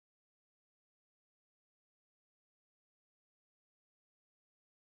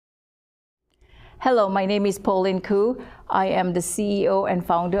Hello, my name is Pauline Khoo. I am the CEO and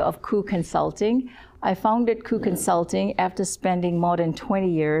founder of Khoo Consulting. I founded Khoo Consulting after spending more than 20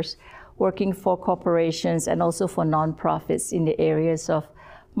 years working for corporations and also for nonprofits in the areas of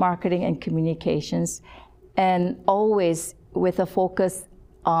marketing and communications, and always with a focus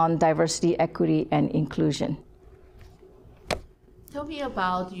on diversity, equity, and inclusion. Tell me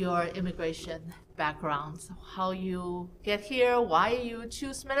about your immigration background, how you get here, why you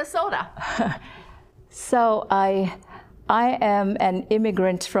choose Minnesota. So I am an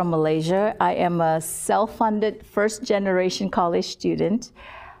immigrant from Malaysia. I am a self-funded first-generation college student.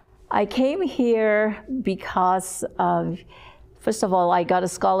 I came here because, first of all, I got a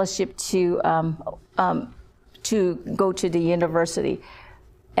scholarship to go to the university.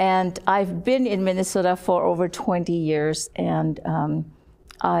 And I've been in Minnesota for over 20 years, and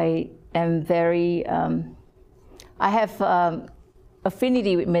I am very, I have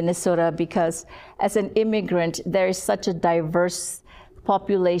affinity with Minnesota because as an immigrant, there is such a diverse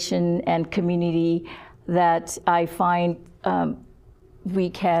population and community that I find we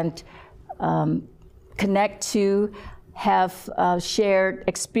can connect to, have shared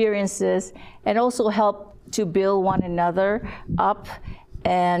experiences, and also help to build one another up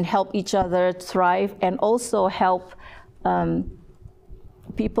and help each other thrive, and also help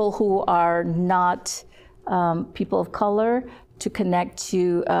people who are not people of color to connect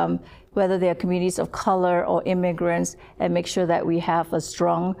to whether they are communities of color or immigrants, and make sure that we have a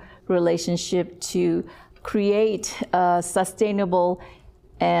strong relationship to create a sustainable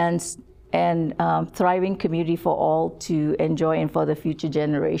and thriving community for all to enjoy and for the future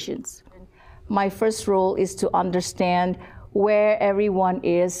generations. My first role is to understand where everyone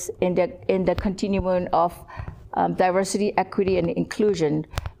is in the continuum of diversity, equity, and inclusion,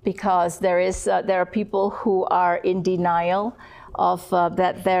 because there are people who are in denial of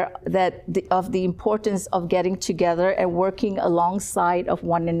of the importance of getting together and working alongside of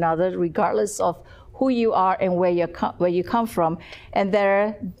one another, regardless of who you are and where you come from. And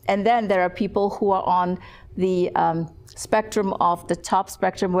then there are people who are on the spectrum of the top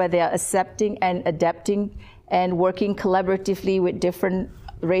spectrum, where they are accepting and adapting and working collaboratively with different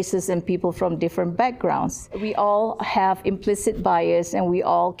races and people from different backgrounds. We all have implicit bias, and we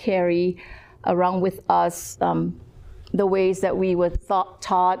all carry around with us the ways that we were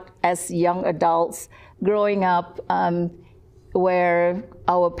taught as young adults growing up, where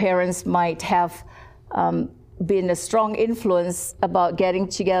our parents might have been a strong influence about getting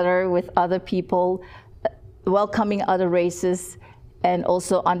together with other people, welcoming other races, and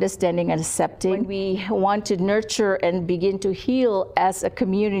also understanding and accepting. When we want to nurture and begin to heal as a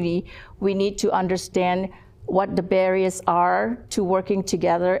community, we need to understand what the barriers are to working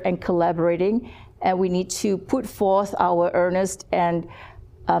together and collaborating, and we need to put forth our earnest and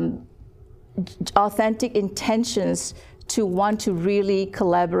authentic intentions to want to really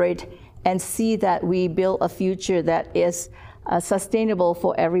collaborate and see that we build a future that is sustainable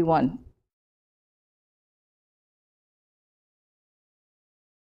for everyone.